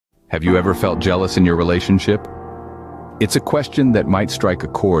Have you ever felt jealous in your relationship? It's a question that might strike a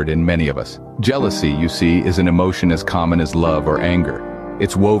chord in many of us. Jealousy, you see, is an emotion as common as love or anger.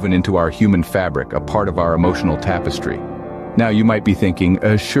 It's woven into our human fabric, a part of our emotional tapestry. Now you might be thinking,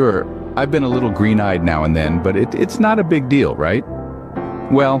 sure, I've been a little green-eyed now and then, but it's not a big deal, right?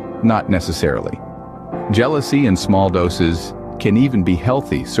 Well, not necessarily. Jealousy in small doses can even be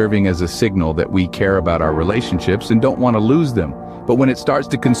healthy, serving as a signal that we care about our relationships and don't want to lose them. But when it starts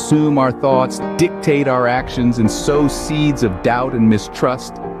to consume our thoughts, dictate our actions, and sow seeds of doubt and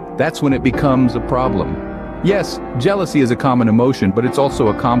mistrust, that's when it becomes a problem. Yes, jealousy is a common emotion, but it's also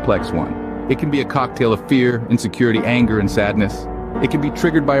a complex one. It can be a cocktail of fear, insecurity, anger, and sadness. It can be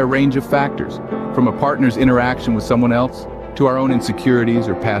triggered by a range of factors, from a partner's interaction with someone else to our own insecurities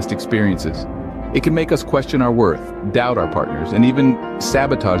or past experiences. It can make us question our worth, doubt our partners, and even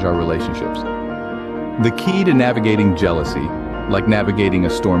sabotage our relationships. The key to navigating jealousy, like navigating a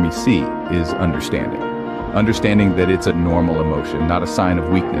stormy sea, is understanding. Understanding that it's a normal emotion, not a sign of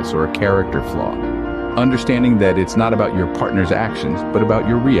weakness or a character flaw. Understanding that it's not about your partner's actions, but about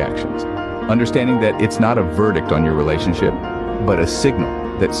your reactions. Understanding that it's not a verdict on your relationship, but a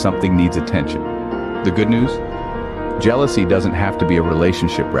signal that something needs attention. The good news? Jealousy doesn't have to be a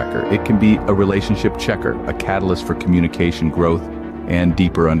relationship wrecker. It can be a relationship checker, a catalyst for communication growth and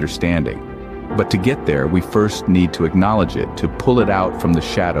deeper understanding. But to get there, we first need to acknowledge it, to pull it out from the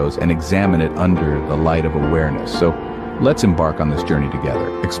shadows and examine it under the light of awareness. So let's embark on this journey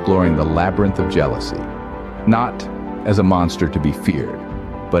together, exploring the labyrinth of jealousy, not as a monster to be feared,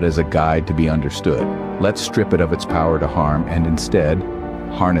 but as a guide to be understood. Let's strip it of its power to harm and instead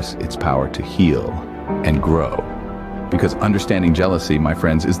harness its power to heal and grow. Because understanding jealousy, my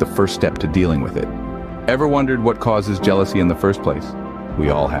friends, is the first step to dealing with it. Ever wondered what causes jealousy in the first place?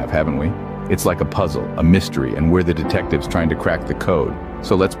 We all have, haven't we? It's like a puzzle, a mystery, and we're the detectives trying to crack the code.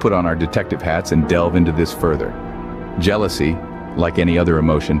 So let's put on our detective hats and delve into this further. Jealousy, like any other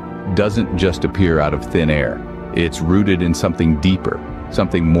emotion, doesn't just appear out of thin air. It's rooted in something deeper,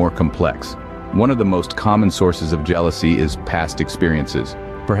 something more complex. One of the most common sources of jealousy is past experiences.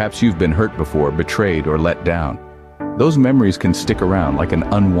 Perhaps you've been hurt before, betrayed, or let down. Those memories can stick around like an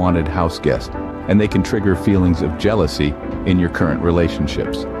unwanted house guest, and they can trigger feelings of jealousy in your current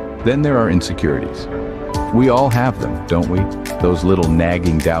relationships. Then there are insecurities. We all have them, don't we? Those little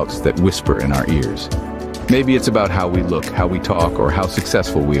nagging doubts that whisper in our ears. Maybe it's about how we look, how we talk, or how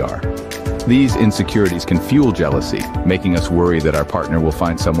successful we are. These insecurities can fuel jealousy, making us worry that our partner will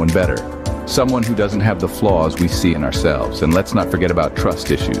find someone better, someone who doesn't have the flaws we see in ourselves. And let's not forget about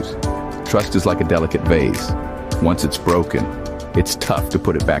trust issues. Trust is like a delicate vase. Once it's broken, it's tough to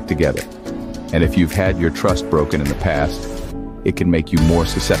put it back together. And if you've had your trust broken in the past, it can make you more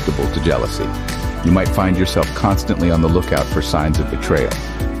susceptible to jealousy. You might find yourself constantly on the lookout for signs of betrayal,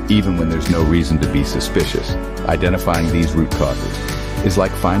 even when there's no reason to be suspicious. Identifying these root causes is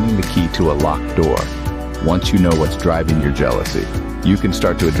like finding the key to a locked door. Once you know what's driving your jealousy, you can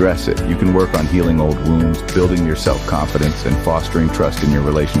start to address it. You can work on healing old wounds, building your self-confidence, and fostering trust in your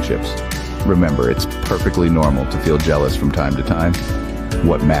relationships. Remember, it's perfectly normal to feel jealous from time to time.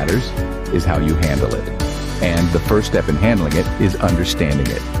 What matters is how you handle it. And the first step in handling it is understanding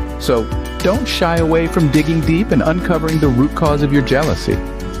it. So don't shy away from digging deep and uncovering the root cause of your jealousy.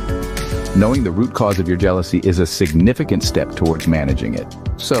 Knowing the root cause of your jealousy is a significant step towards managing it.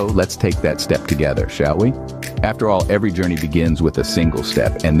 So let's take that step together, shall we? After all, every journey begins with a single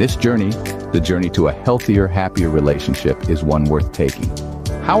step, and this journey, the journey to a healthier, happier relationship, is one worth taking.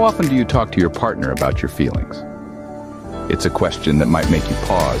 How often do you talk to your partner about your feelings? It's a question that might make you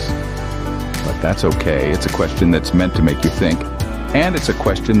pause. But that's okay. It's a question that's meant to make you think. And it's a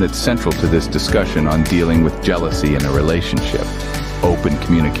question that's central to this discussion on dealing with jealousy in a relationship. Open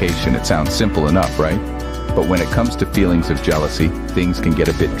communication. It sounds simple enough, right? But when it comes to feelings of jealousy, things can get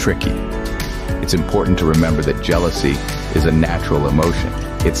a bit tricky. It's important to remember that jealousy is a natural emotion.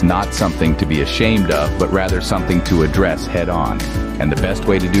 It's not something to be ashamed of, but rather something to address head on. And the best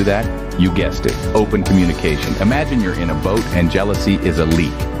way to do that? You guessed it, open communication. Imagine you're in a boat and jealousy is a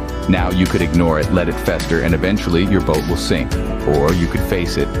leak. Now you could ignore it, let it fester, and eventually your boat will sink. Or you could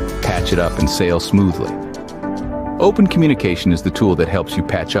face it, patch it up, and sail smoothly. Open communication is the tool that helps you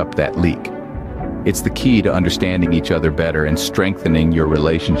patch up that leak. It's the key to understanding each other better and strengthening your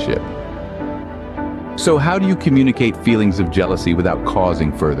relationship. So how do you communicate feelings of jealousy without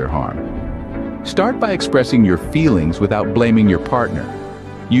causing further harm? Start by expressing your feelings without blaming your partner.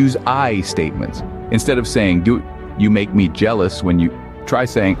 Use I statements. Instead of saying, "Do you make me jealous when you..." Try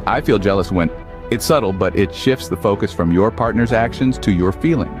saying, "I feel jealous when..." It's subtle, but it shifts the focus from your partner's actions to your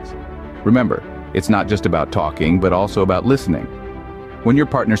feelings. Remember, it's not just about talking, but also about listening. When your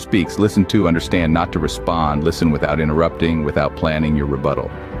partner speaks, listen to, understand, not to respond. Listen without interrupting, without planning your rebuttal.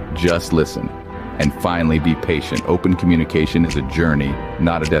 Just listen. And finally, be patient. Open communication is a journey,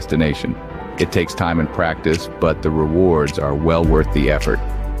 not a destination. It takes time and practice, but the rewards are well worth the effort.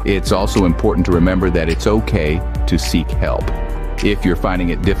 It's also important to remember that it's okay to seek help. If you're finding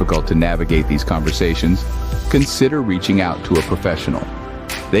it difficult to navigate these conversations, consider reaching out to a professional.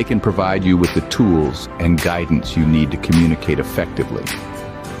 They can provide you with the tools and guidance you need to communicate effectively.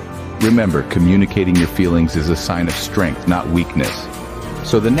 Remember, communicating your feelings is a sign of strength, not weakness.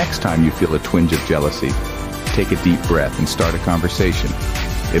 So the next time you feel a twinge of jealousy, take a deep breath and start a conversation.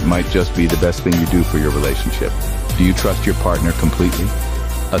 It might just be the best thing you do for your relationship. Do you trust your partner completely?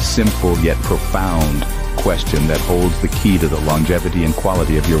 A simple yet profound question that holds the key to the longevity and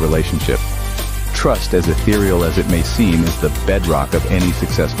quality of your relationship. Trust, as ethereal as it may seem, is the bedrock of any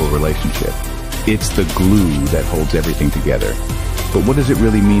successful relationship. It's the glue that holds everything together. But what does it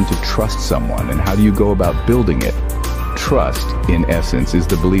really mean to trust someone, and how do you go about building it? Trust, in essence, is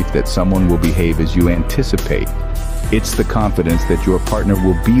the belief that someone will behave as you anticipate. It's the confidence that your partner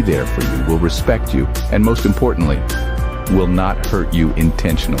will be there for you, will respect you, and most importantly, will not hurt you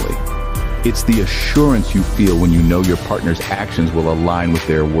intentionally. It's the assurance you feel when you know your partner's actions will align with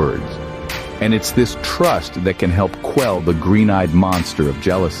their words. And it's this trust that can help quell the green-eyed monster of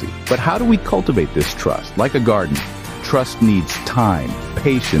jealousy. But how do we cultivate this trust? Like a garden, trust needs time,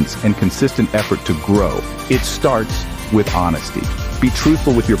 patience, and consistent effort to grow. It starts with honesty. Be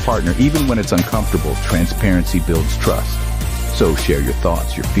truthful with your partner even when it's uncomfortable. Transparency builds trust. So share your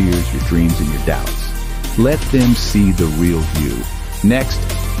thoughts, your fears, your dreams, and your doubts. Let them see the real you. Next,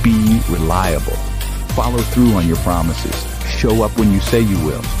 be reliable. Follow through on your promises. Show up when you say you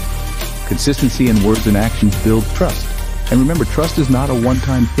will. Consistency in words and actions builds trust. And remember, trust is not a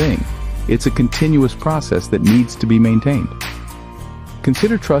one-time thing. It's a continuous process that needs to be maintained.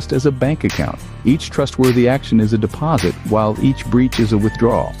 Consider trust as a bank account. Each trustworthy action is a deposit, while each breach is a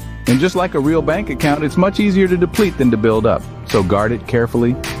withdrawal. And just like a real bank account, it's much easier to deplete than to build up. So guard it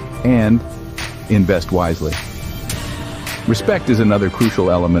carefully and invest wisely. Respect is another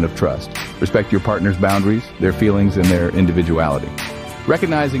crucial element of trust. Respect your partner's boundaries, their feelings, and their individuality.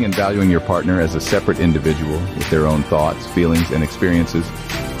 Recognizing and valuing your partner as a separate individual with their own thoughts, feelings, and experiences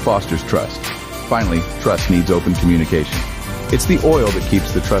fosters trust. Finally, trust needs open communication. It's the oil that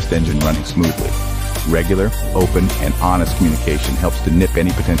keeps the trust engine running smoothly. Regular, open, and honest communication helps to nip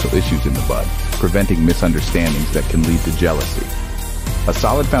any potential issues in the bud, preventing misunderstandings that can lead to jealousy. A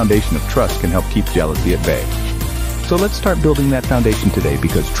solid foundation of trust can help keep jealousy at bay. So let's start building that foundation today,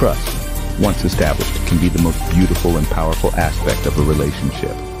 because trust, once established, can be the most beautiful and powerful aspect of a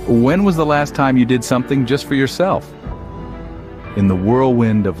relationship. When was the last time you did something just for yourself? In the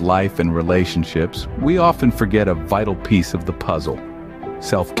whirlwind of life and relationships, we often forget a vital piece of the puzzle: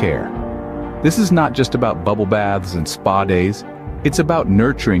 self-care. This is not just about bubble baths and spa days. It's about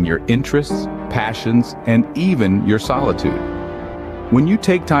nurturing your interests, passions, and even your solitude. When you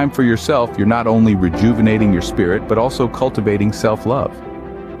take time for yourself, you're not only rejuvenating your spirit, but also cultivating self-love.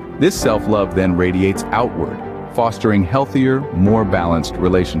 This self-love then radiates outward, fostering healthier, more balanced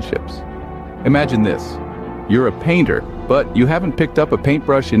relationships. Imagine this. You're a painter, but you haven't picked up a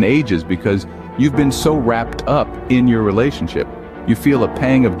paintbrush in ages because you've been so wrapped up in your relationship. You feel a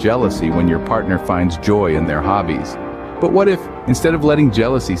pang of jealousy when your partner finds joy in their hobbies. But what if, instead of letting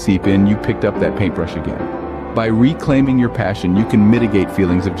jealousy seep in, you picked up that paintbrush again? By reclaiming your passion, you can mitigate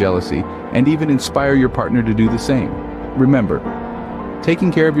feelings of jealousy and even inspire your partner to do the same. Remember,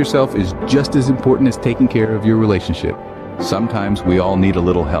 taking care of yourself is just as important as taking care of your relationship. Sometimes we all need a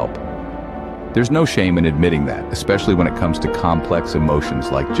little help. There's no shame in admitting that, especially when it comes to complex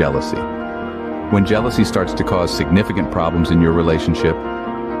emotions like jealousy. When jealousy starts to cause significant problems in your relationship,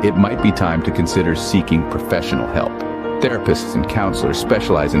 it might be time to consider seeking professional help. Therapists and counselors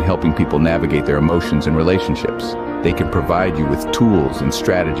specialize in helping people navigate their emotions and relationships. They can provide you with tools and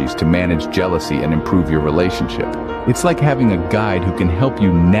strategies to manage jealousy and improve your relationship. It's like having a guide who can help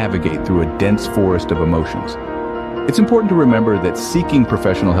you navigate through a dense forest of emotions. It's important to remember that seeking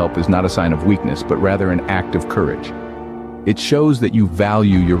professional help is not a sign of weakness, but rather an act of courage. It shows that you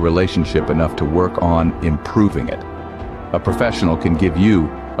value your relationship enough to work on improving it. A professional can give you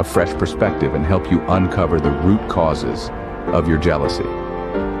a fresh perspective and help you uncover the root causes of your jealousy.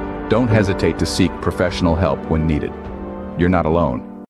 Don't hesitate to seek professional help when needed. You're not alone.